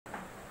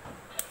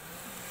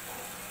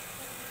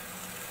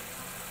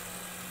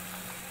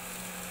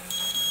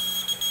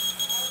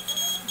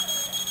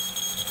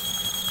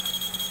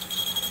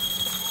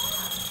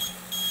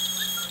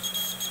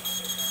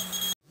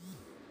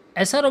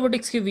ऐसा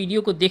रोबोटिक्स के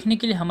वीडियो को देखने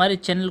के लिए हमारे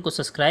चैनल को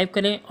सब्सक्राइब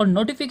करें और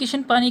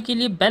नोटिफिकेशन पाने के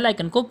लिए बेल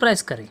आइकन को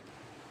प्रेस करें।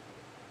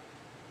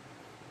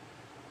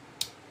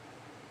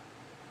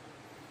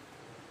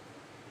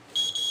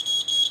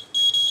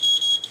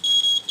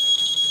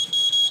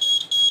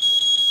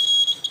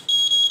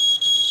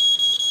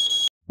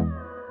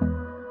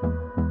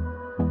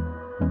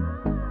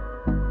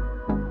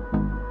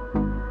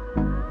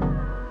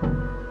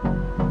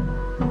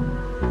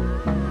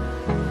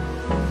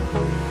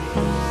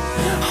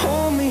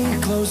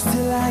 Close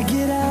till I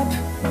get up.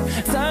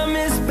 Time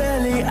is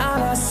barely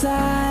on our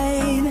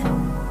side.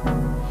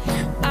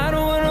 I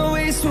don't wanna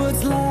waste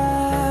what's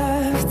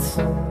left.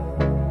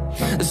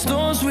 The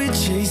storms we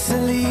chase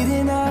are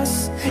leading us,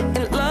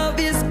 and love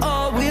is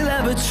all we'll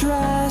ever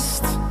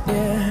trust.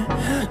 Yeah,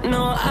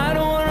 no, I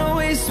don't wanna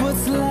waste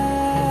what's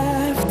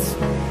left.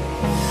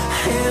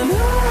 And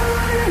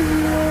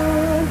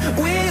on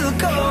we'll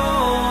go,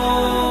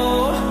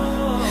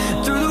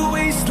 through the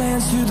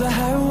wastelands, through the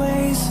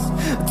highways,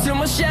 till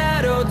my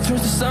shadow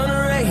turns to sun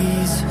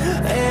rays.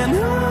 And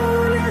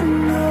on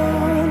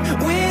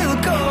we'll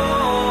go,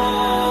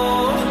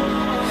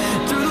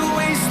 through the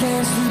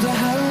wastelands, through the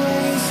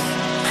highways,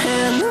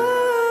 and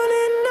on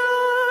we'll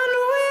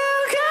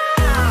go.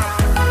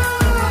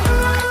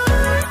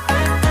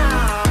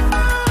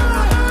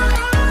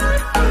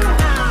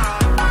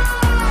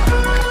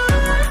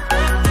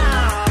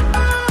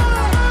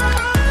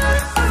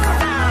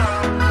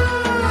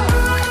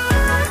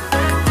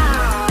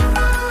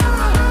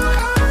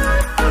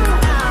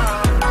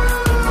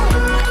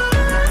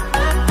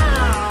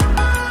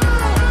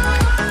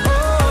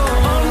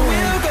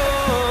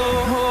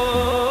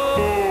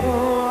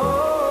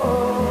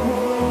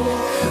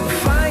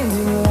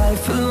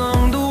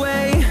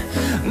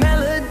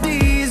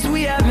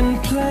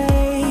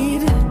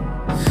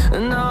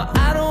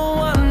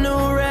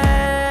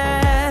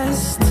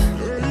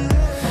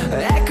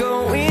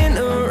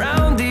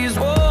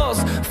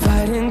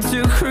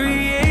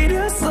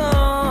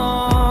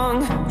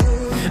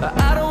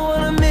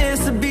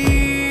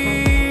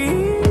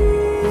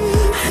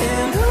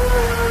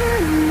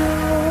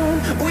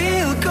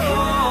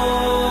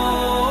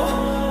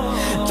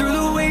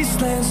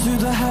 Through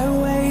the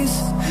highways,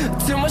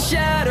 till my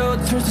shadow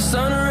turns to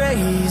sun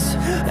rays.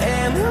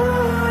 And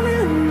on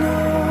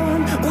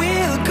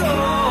we'll go,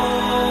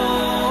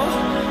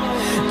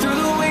 through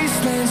the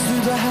wastelands,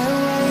 through the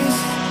highways,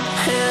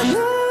 and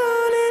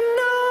on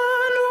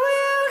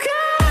we'll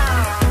go.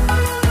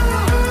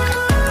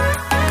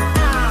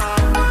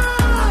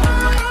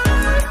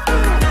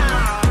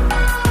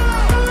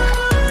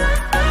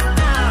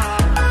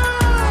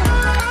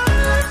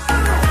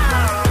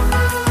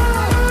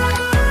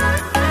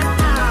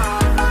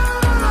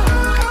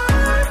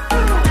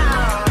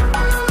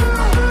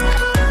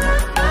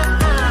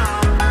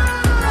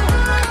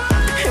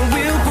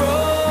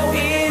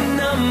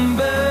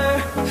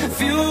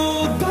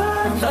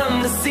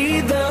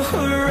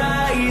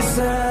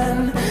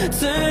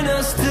 Turn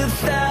us to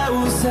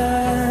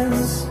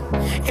thousands,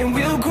 and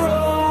we'll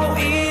grow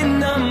in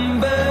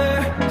number,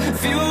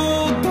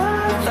 fueled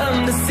by them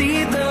to see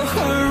the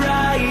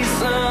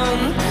horizon.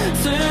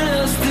 Turn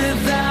us to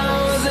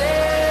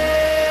thousands,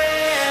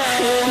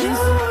 and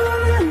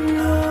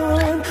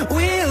on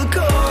we'll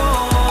go,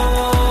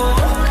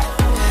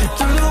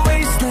 through the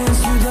wastelands,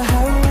 through the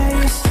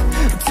highways,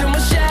 till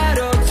my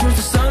shadow turns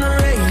to sun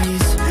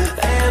rays.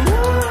 And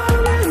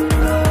on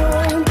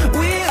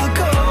we'll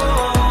go,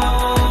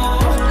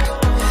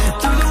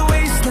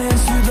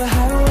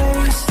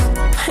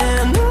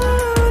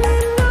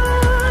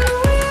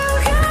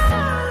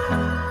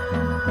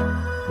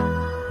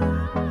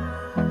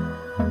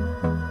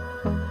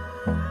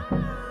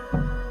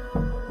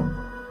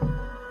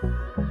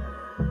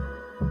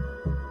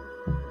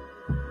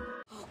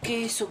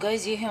 so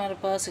guys ये है हमारे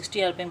पास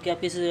 60 RPM की।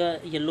 आप इस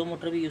yellow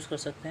motor भी use कर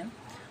सकते हैं।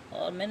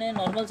 और मैंने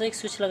नॉर्मल सा एक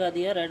स्विच लगा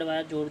दिया, रेड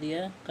वायर जोड़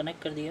दिया,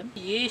 कनेक्ट कर दिया।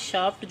 ये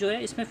शाफ्ट जो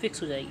है इसमें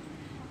फिक्स हो जाएगी,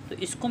 तो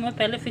इसको मैं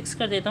पहले फिक्स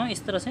कर देता हूँ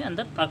इस तरह से,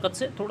 अंदर ताकत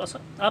से थोड़ा सा।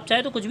 आप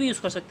चाहे तो कुछ भी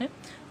यूज़ कर सकते हैं,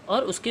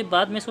 और उसके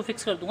बाद मैं इसको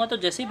फिक्स कर दूँगा। तो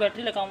जैसे ही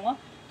बैटरी लगाऊँगा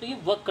तो ये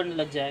वर्क करने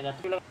लग जाएगा।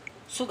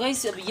 सो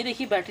गाइज़ अब ये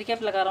देखिए बैटरी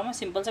कैप लगा रहा हूँ मैं।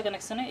 सिंपल सा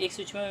कनेक्शन है, एक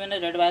स्विच में मैंने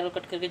रेड वायर को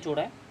कट करके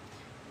जोड़ा है।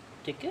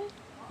 ठीक है,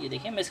 ये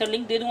देखिए मैं इसका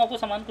लिंक दे दूँगा आपको,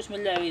 सामान कुछ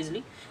मिल जाएगा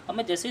इजीली। अब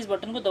मैं जैसे इस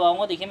बटन को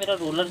दबाऊंगा, देखिए मेरा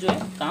रोलर जो है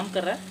काम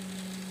कर रहा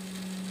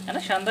है ना,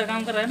 शानदार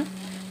काम कर रहा है ना।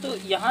 तो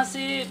यहाँ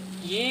से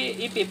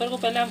ये पेपर को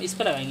पहले हम इस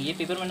पर लगाएंगे। ये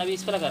पेपर मैंने अभी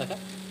इस पर लगा रखा,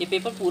 ये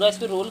पेपर पूरा इस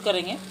पर रोल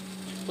करेंगे,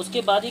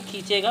 उसके बाद ये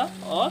खींचेगा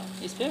और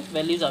इस पर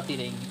वैल्यूज़ आती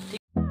रहेंगी। ठीक,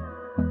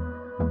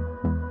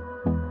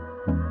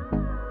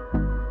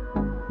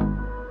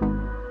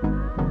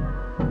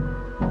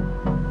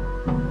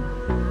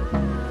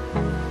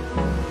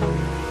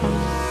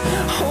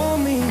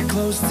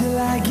 close till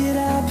I get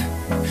up.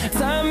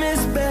 Time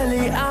is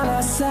barely on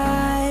our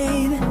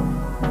side.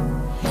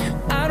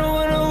 I don't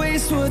wanna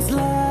waste what's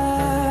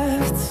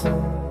left.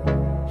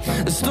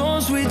 The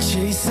storms we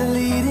chase are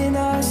leading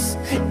us,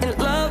 and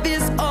love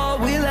is all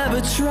we'll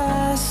ever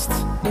trust.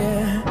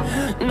 Yeah,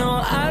 no,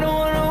 I don't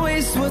wanna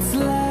waste what's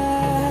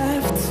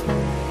left.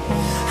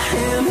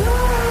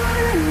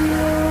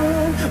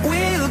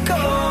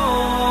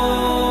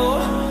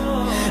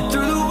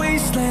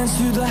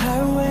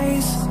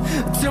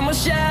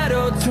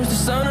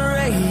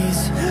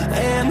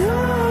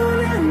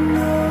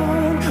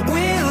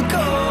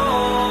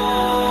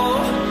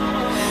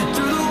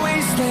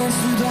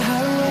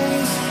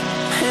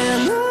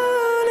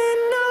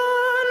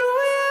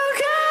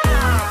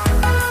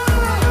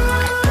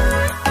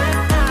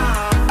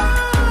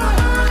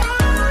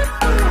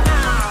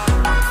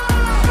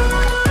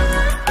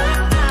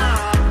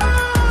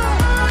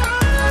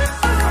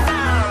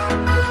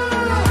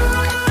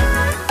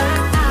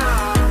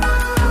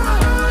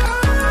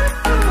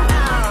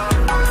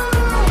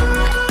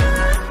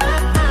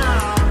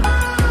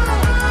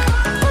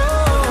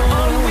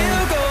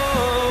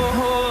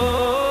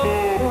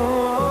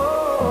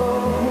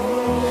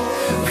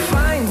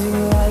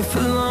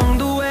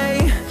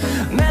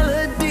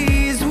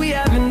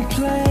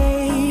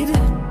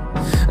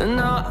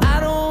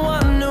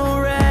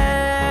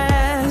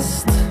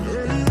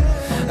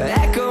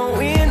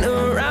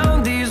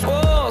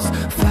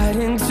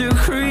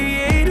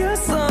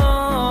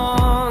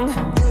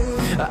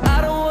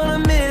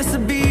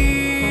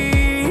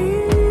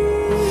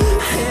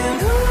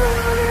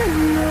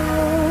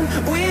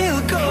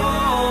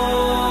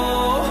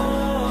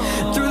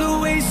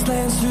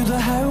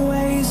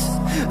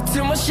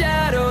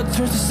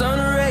 towards the sun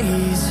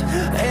rays,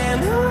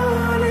 and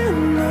on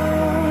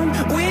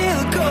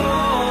we'll go,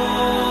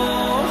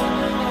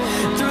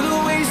 through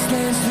the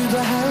wastelands, through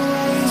the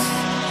highways,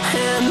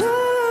 and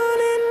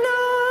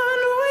on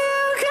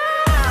we'll go.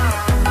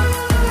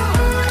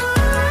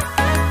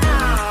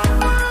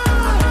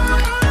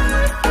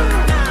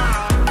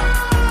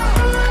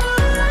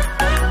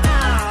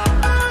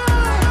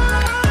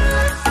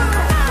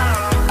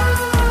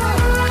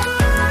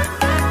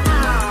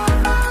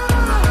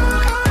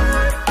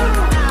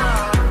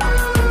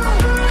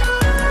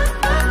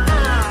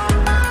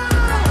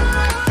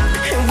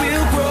 And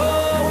we'll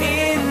grow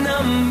in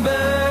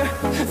number,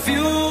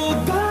 fueled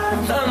by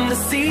them to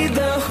see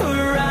the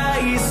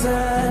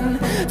horizon,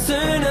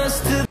 turn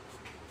us to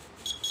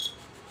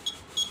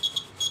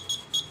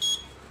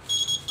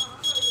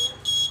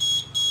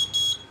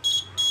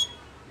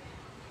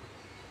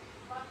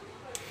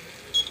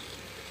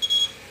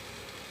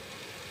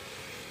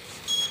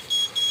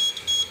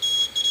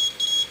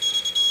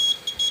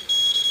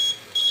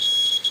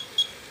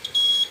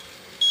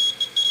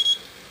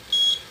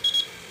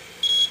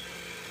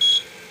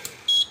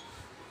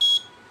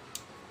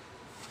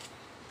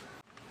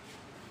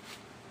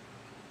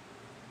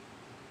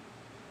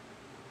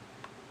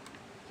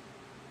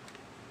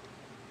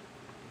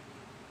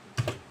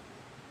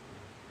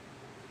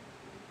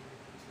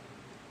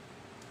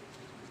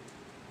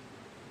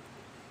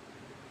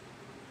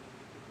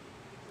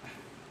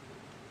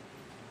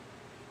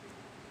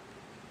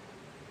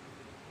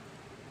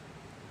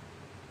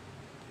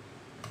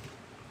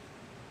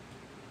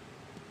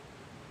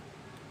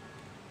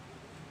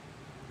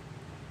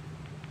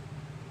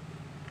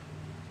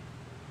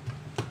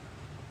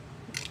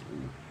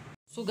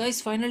so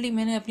guys finally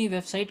मैंने अपनी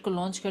website को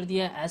launch कर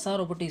दिया है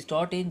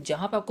srrobotics.in,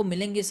 जहाँ पे आपको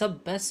मिलेंगे सब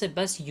बेस्ट से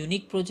बेस्ट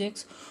यूनिक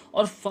प्रोजेक्ट्स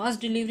और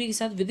फास्ट डिलीवरी के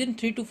साथ विद इन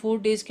 3 to 4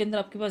 डेज़ के अंदर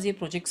आपके पास ये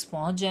प्रोजेक्ट्स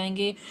पहुँच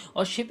जाएंगे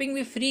और शिपिंग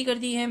भी फ्री कर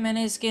दी है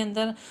मैंने इसके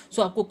अंदर।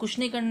 सो आपको कुछ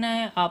नहीं करना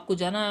है, आपको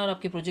जाना है और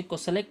आपके प्रोजेक्ट को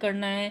सेलेक्ट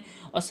करना है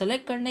और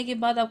सेलेक्ट करने के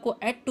बाद आपको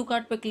ऐड टू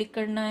कार्ट पर क्लिक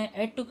करना है।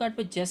 ऐड टू कार्ट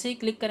पर जैसे ही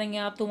क्लिक करेंगे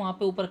आप तो वहाँ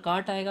पर ऊपर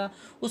कार्ट आएगा,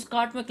 उस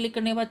कार्ट में क्लिक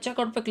करने के बाद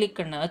चेकआउट पर क्लिक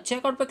करना है।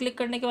 चेकआउट पर क्लिक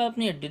करने के बाद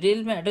अपनी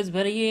डिटेल में एड्रेस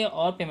भरिए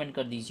और पेमेंट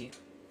कर दीजिए।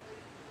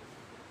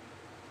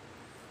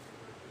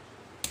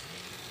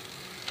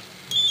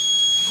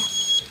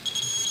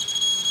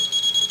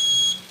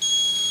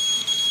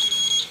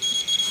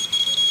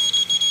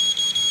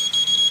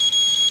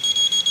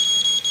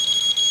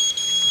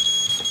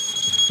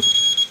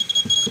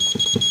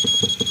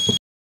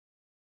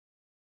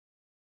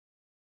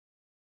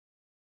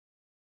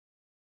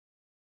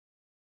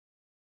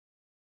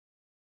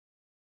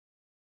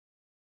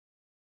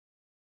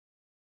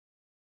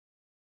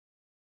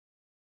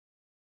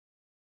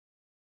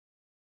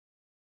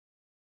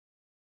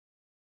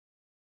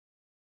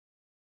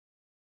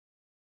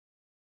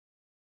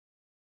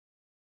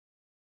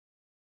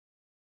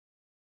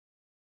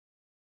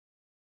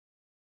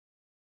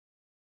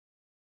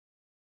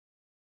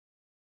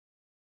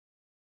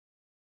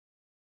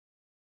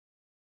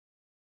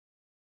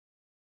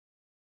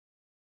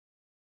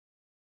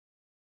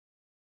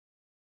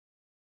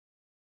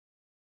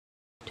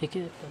 ठीक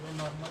है, पहले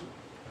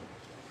नॉर्मल